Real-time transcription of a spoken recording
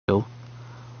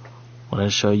I want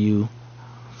to show you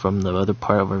from the other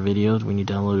part of our videos. When you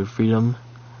download Freedom,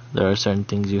 there are certain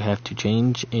things you have to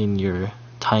change in your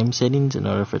time settings in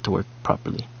order for it to work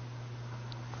properly.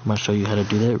 I'm going to show you how to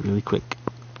do that really quick.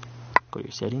 Go to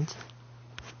your settings,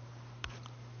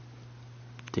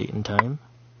 date and time,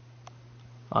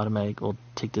 automatic. We'll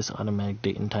take this automatic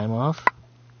date and time off.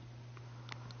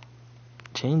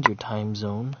 Change your time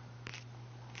zone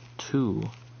to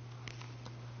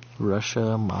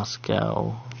Russia,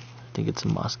 Moscow. I think it's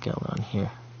Moscow on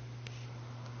here.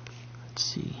 Let's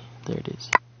see, there it is.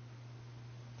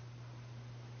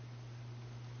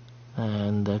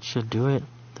 And that should do it.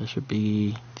 That should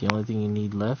be the only thing you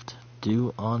need left to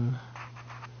do on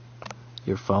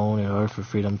your phone in order for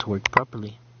Freedom to work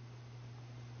properly.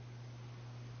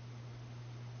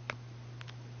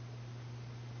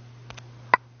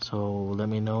 So let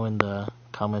me know in the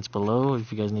comments below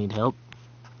if you guys need help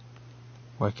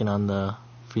working on the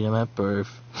Freedom app, or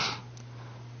if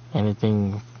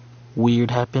anything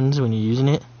weird happens when you're using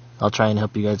it. I'll try and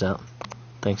help you guys out.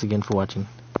 Thanks again for watching.